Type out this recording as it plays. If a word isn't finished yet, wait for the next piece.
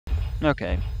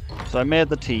Okay, so I made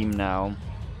the team now,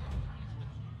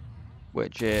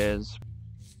 which is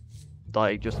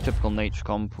like just typical nature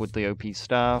comp with the OP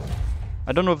staff.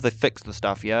 I don't know if they fixed the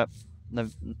staff yet.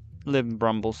 The Living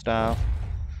Bramble staff,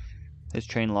 his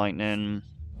chain lightning.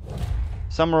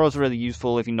 Samaro's really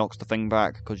useful if he knocks the thing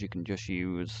back, because you can just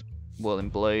use Whirling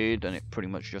Blade and it pretty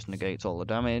much just negates all the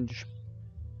damage.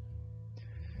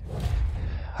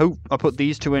 I put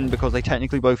these two in because they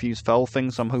technically both use Fell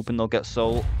Things, so I'm hoping they'll get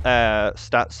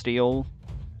stat steal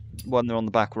when they're on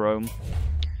the back row.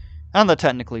 And they're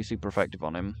technically super effective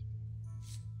on him.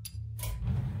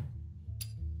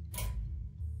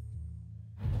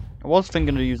 I was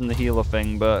thinking of using the healer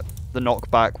thing, but the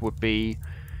knockback would be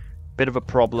a bit of a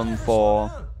problem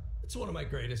for... It's one of my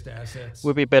greatest assets.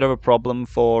 Would be a bit of a problem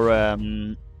for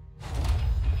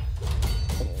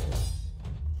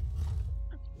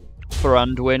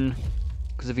Anduin,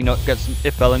 because if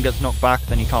Velen gets knocked back,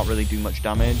 then he can't really do much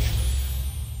damage.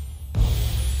 I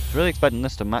was really expecting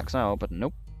this to max out, but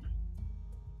nope.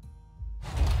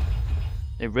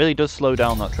 It really does slow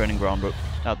down that training ground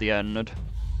at the end.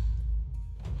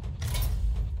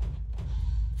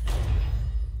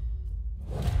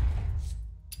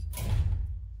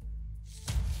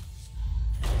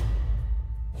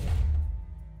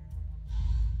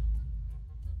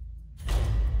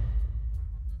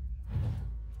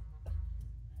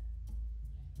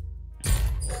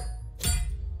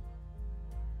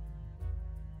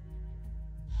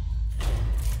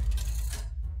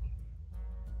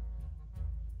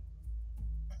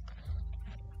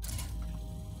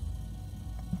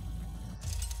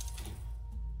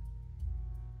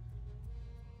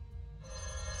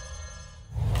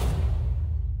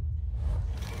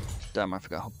 Damn, I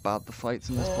forgot how bad the fights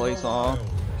in this place are.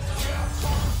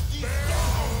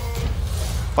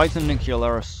 Fights in Nicola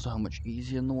are so much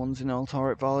easier than the ones in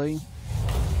Altaret Valley.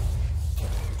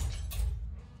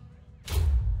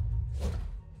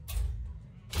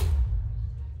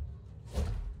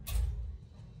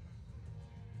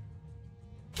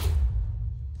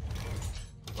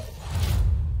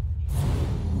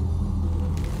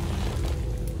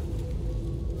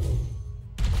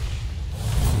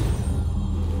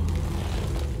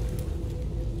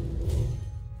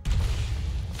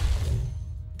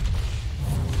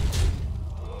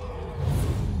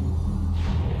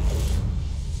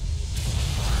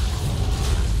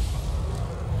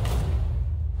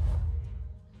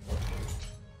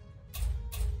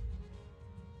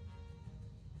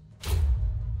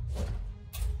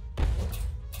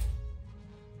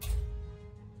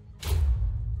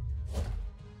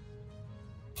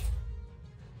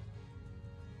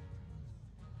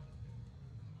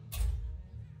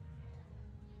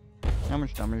 How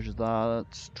much damage is that?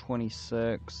 That's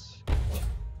 26.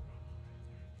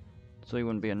 So it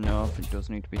wouldn't be enough, it does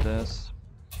need to be this.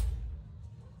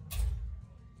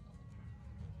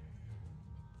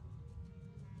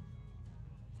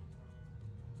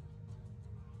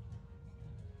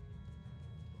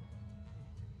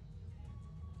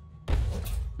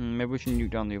 Maybe we should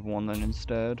nuke down the other one then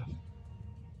instead.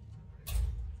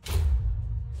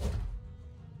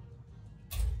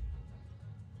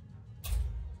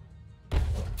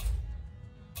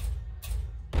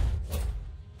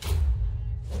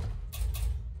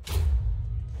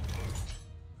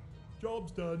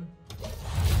 Job's done.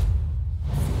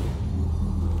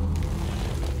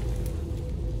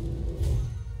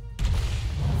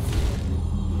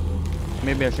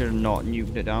 Maybe I should have not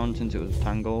nuked it down since it was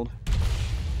tangled.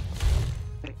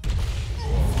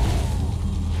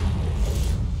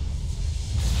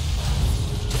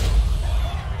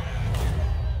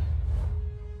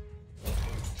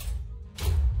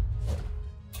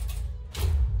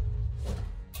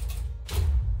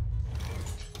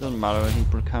 Doesn't matter, I think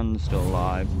Brakan's still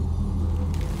alive.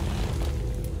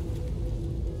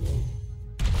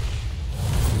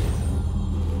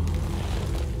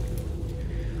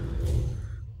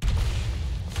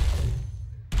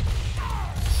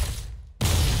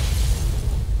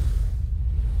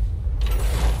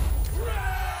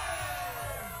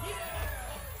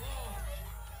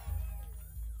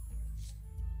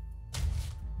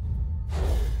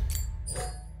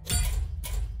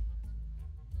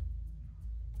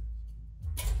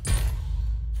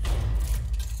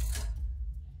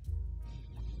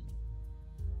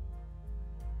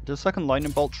 Does second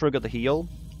lightning bolt trigger the heal?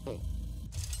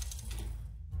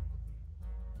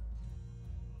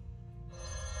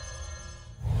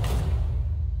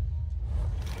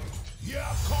 Here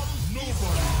comes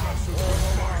nobody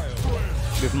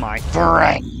messes With my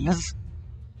friends!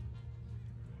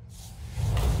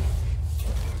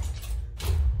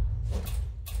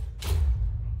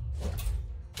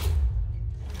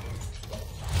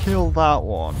 Kill that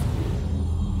one.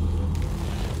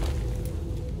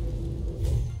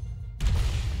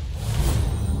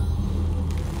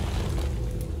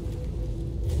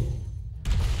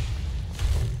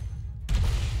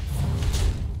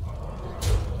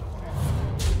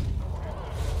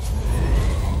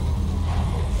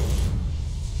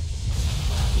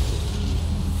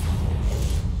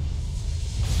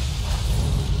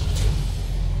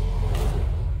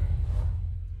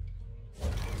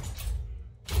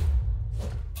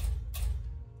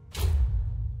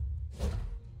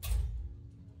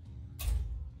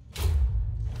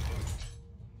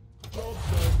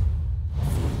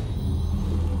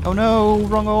 Oh no,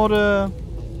 wrong order.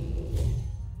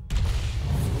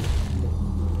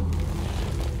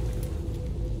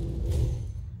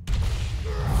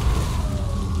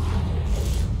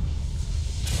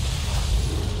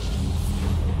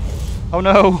 Oh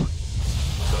no!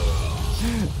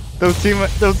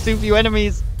 those too few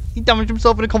enemies. He damaged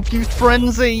himself in a confused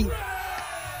frenzy.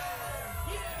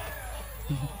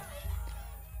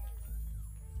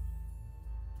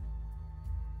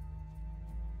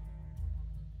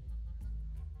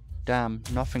 Damn,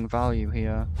 nothing value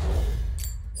here.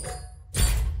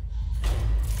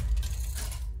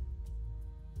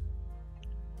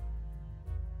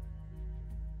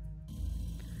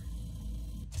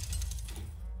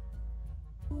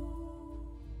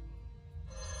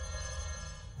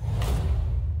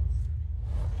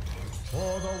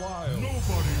 For the wild.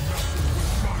 Nobody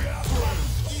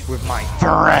messes With my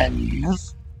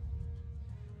friends.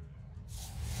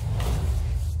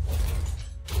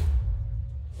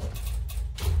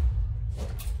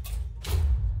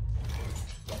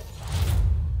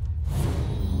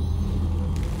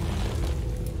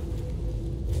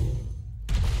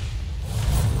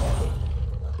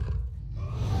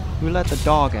 We let the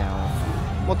dog out.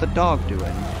 What the dog doing?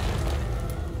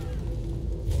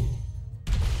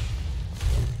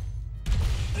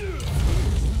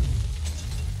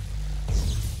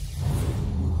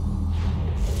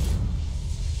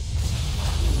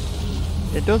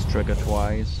 It does trigger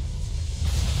twice.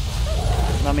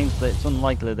 That means that it's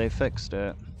unlikely they fixed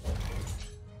it.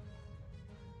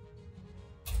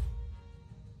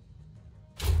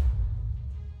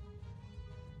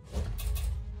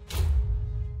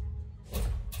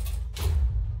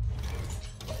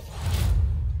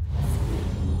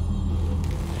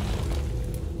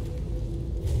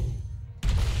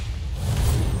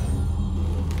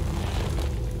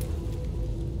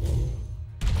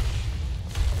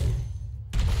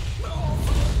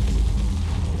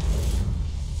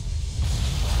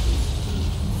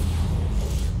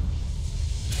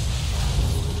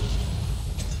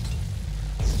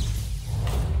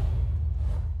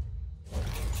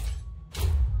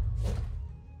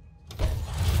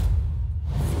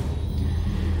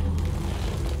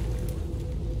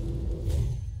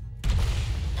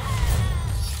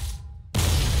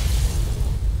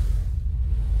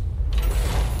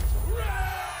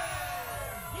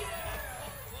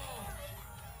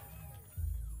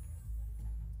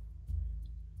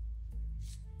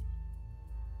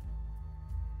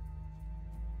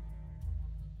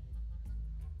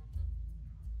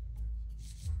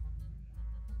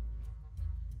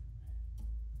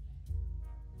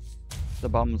 The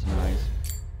bomb's nice.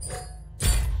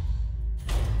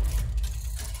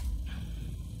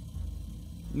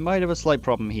 Might have a slight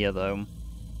problem here though.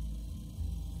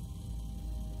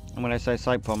 And when I say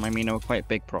slight problem, I mean a quite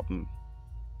big problem.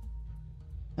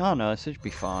 Oh no, this should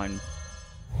be fine.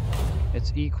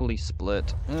 It's equally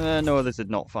split. No, this is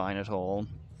not fine at all.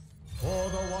 For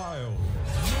the wild.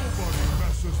 Nobody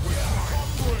messes with my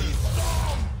friends.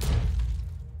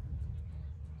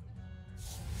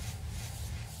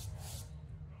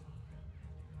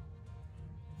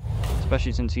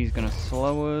 Especially since he's gonna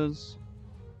slow us.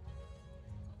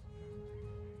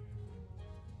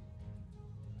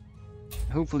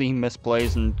 Hopefully he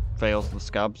misplays and fails the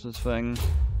scabs thing.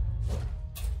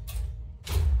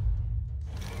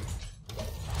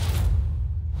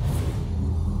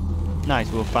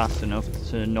 Nice, we were fast enough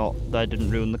to not that I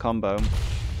didn't ruin the combo.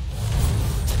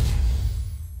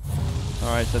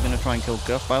 Alright, so I'm gonna try and kill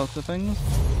Guff by lots of things.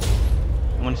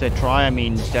 And when I say try, I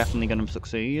mean definitely gonna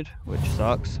succeed, which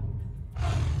sucks.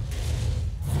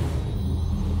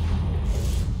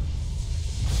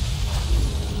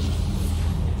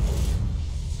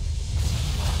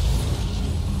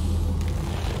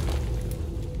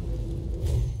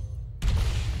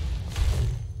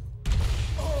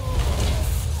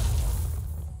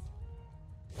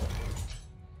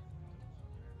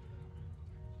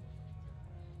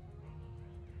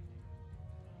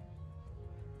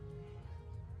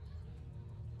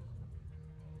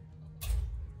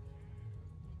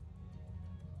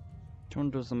 Which one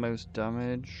does the most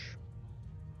damage?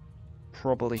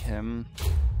 Probably him.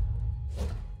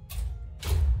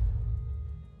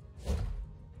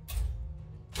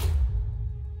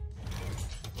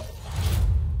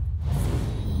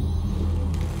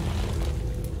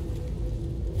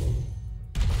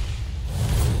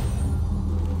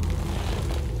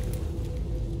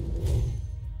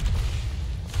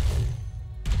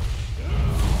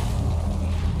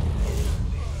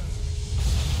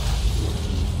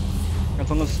 As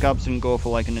long as Scabs didn't go for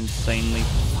like an insanely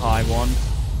high one.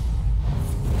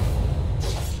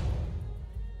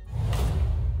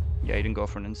 Yeah, he didn't go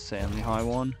for an insanely high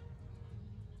one.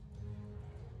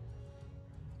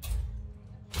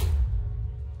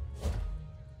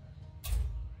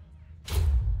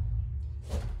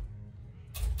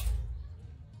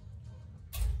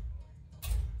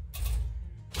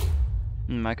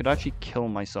 I could actually kill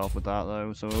myself with that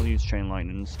though, so we'll use Chain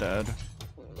Lightning instead.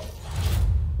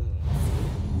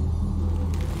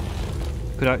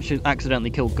 Could actually accidentally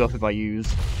kill Guff if I use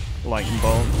Lightning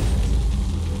Bolt.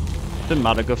 Didn't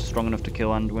matter, Guff's strong enough to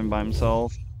kill Anduin by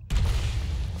himself.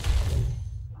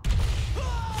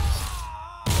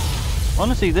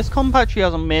 Honestly, this comp actually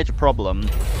has a major problem.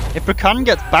 If Rakan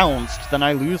gets bounced, then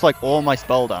I lose like all my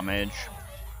spell damage.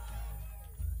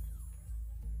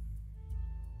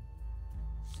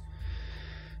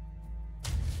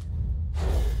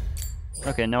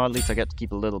 Okay, now at least I get to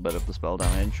keep a little bit of the spell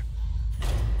damage.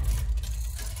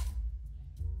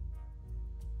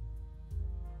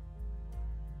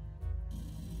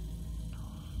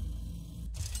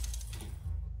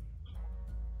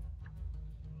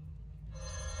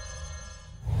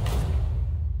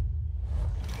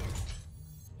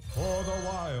 For the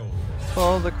wild.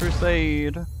 For the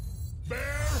crusade. Bear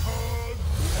hug.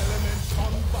 Elements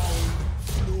unbound.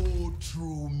 Flow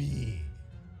through me.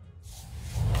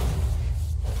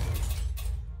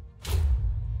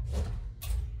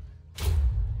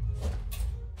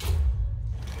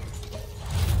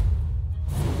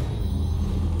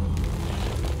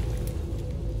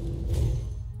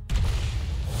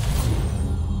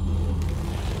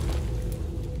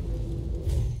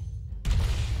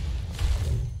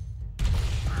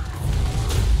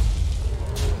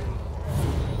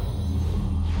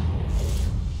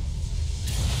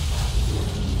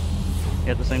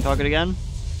 Hit the same target again?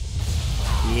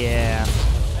 Yeah.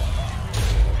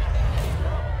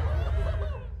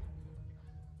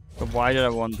 But why did I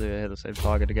want to hit the same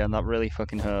target again? That really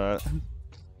fucking hurt.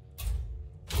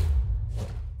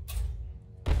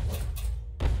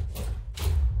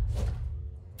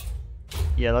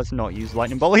 Yeah, let's not use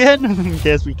Lightning Bolt again, in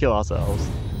case we kill ourselves.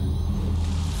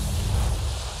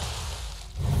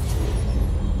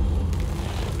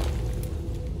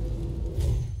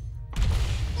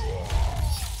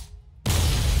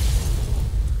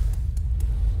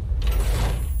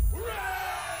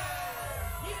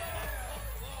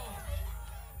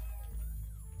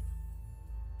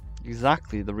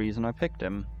 Exactly the reason I picked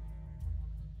him.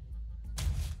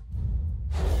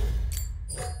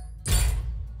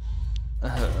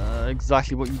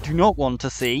 Exactly what you do not want to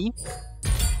see.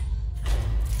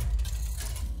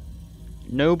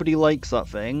 Nobody likes that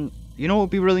thing. You know what would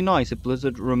be really nice if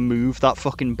Blizzard removed that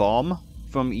fucking bomb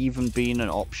from even being an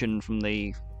option from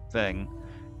the thing.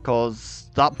 Because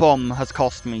that bomb has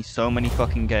cost me so many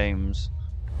fucking games.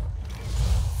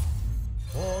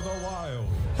 For the wild.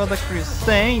 For the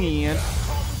crusade.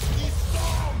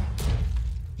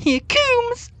 Here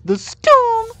comes the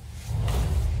storm.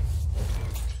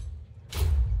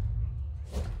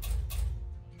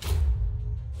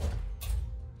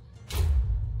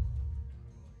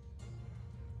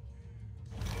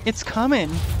 It's coming.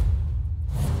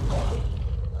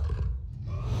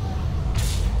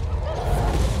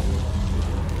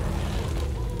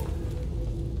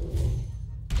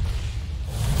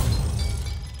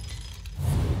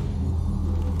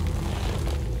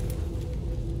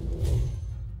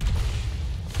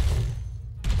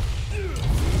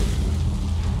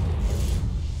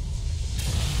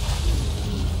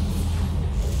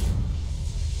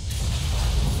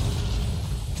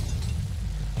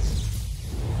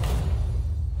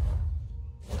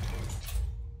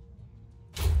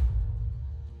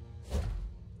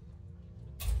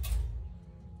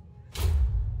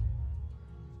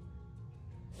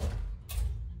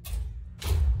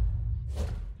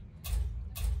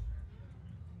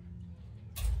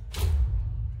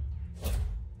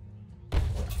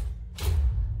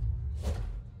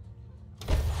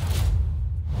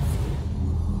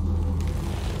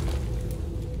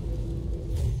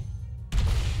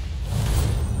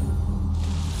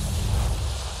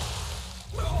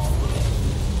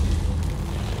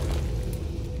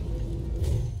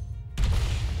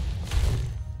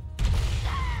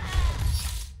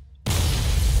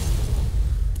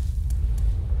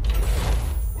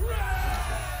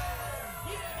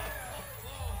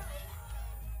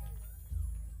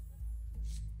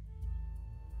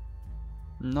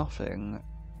 Nothing.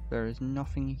 There is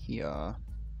nothing here.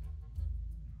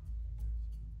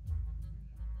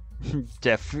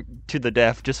 Death to the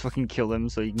death, just fucking kill him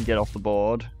so you can get off the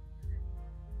board.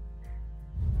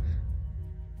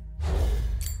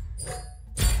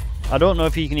 I don't know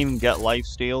if he can even get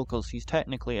lifesteal, because he's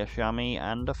technically a chamois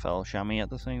and a fell chamois at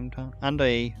the same time. And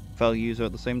a fell user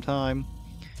at the same time.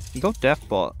 He got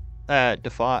deathbot.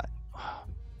 Defy.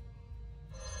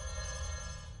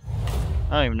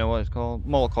 I don't even know what it's called.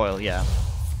 Molcoil, yeah.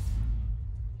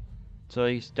 So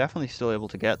he's definitely still able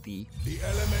to get the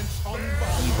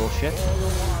evil shit.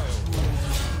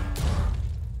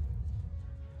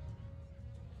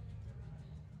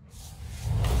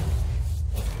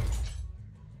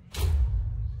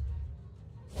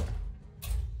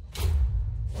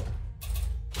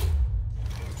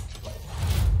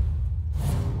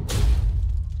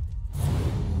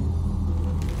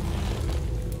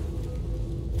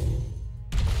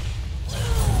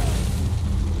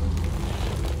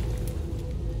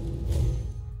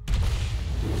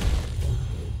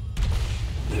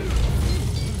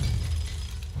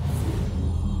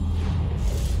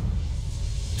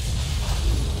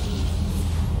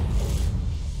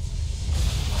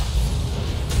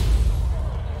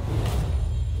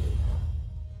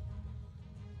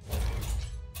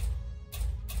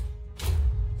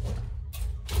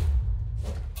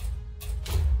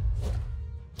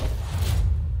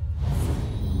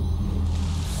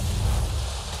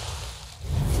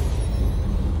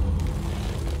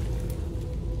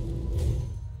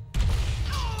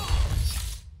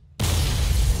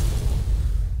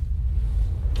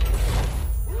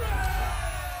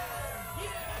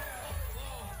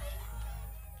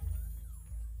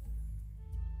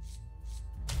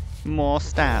 More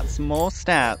stats, more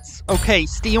stats. Okay,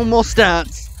 steal more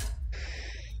stats.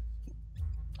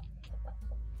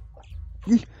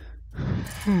 The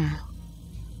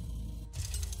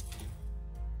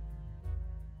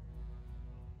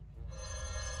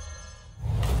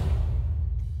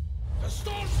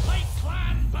Stormlight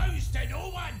clan bows to no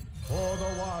one. For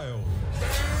the wild.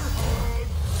 Bearhood,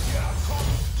 here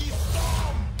comes the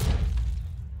storm.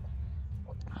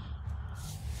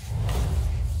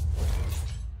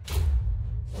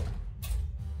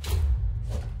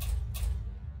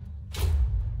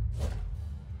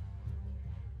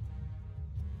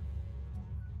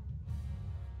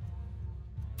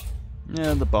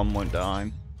 Yeah, the bomb won't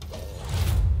die.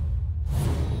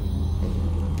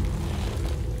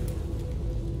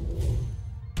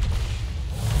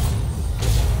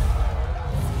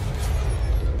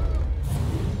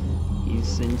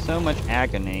 He's in so much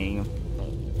agony.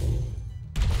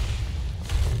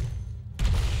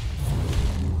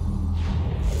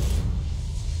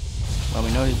 Well,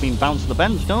 we know he's been bounced to the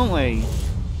bench, don't we?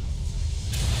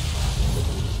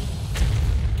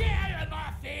 Get out of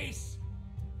my face!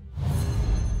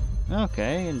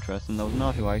 Okay, interesting. That was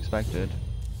not who I expected.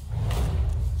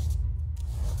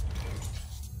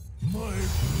 My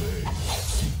blade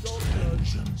seeks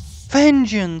vengeance.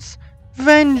 Vengeance!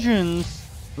 Vengeance!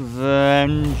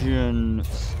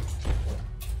 Vengeance!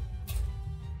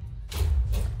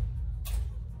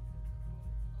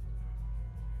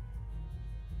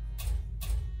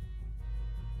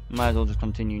 Might as well just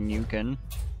continue nuking.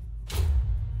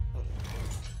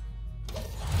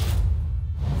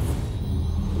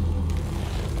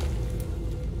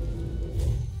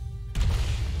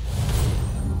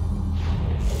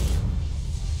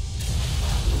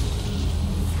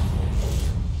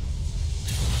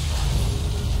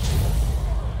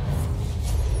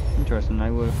 Interesting,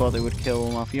 I would have thought they would kill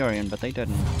Malfurion, but they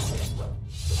didn't.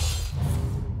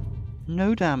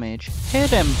 No damage.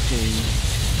 Head empty.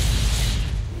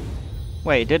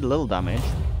 Wait, it did a little damage.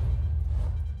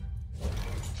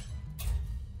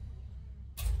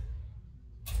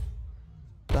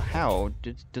 The how?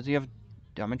 Does he have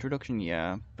damage reduction?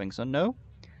 Yeah, I think so. No?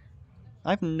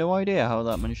 I have no idea how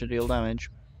that managed to deal damage.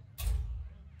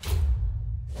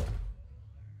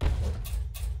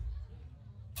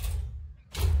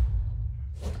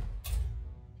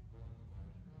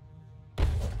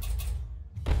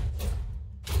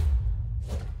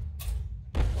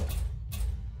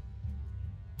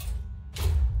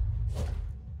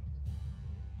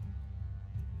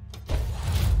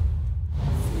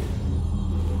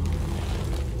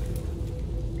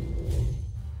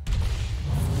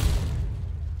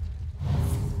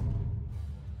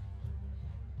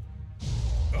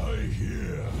 I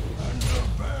hear and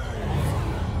obey.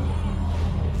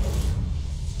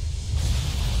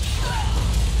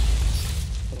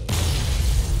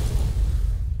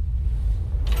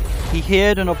 He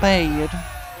heard and obeyed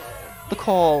the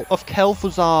call of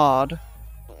Kel'Thuzad.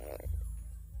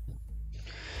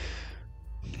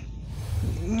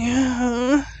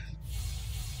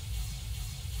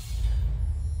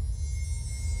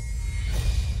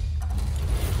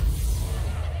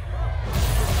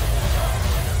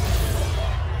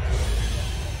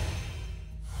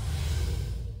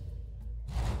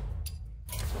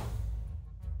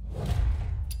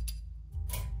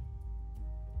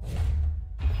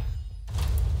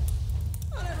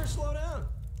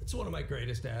 It's one of my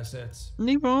greatest assets.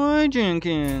 Leeroy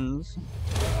Jenkins.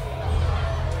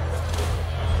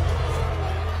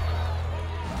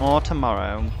 Or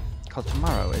tomorrow, because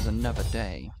tomorrow is another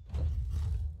day.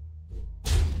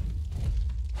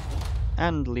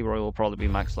 And Leeroy will probably be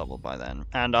max level by then.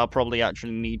 And I'll probably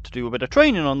actually need to do a bit of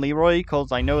training on Leeroy,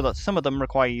 because I know that some of them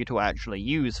require you to actually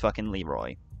use fucking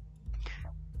Leeroy.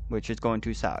 Which is going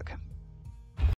to suck.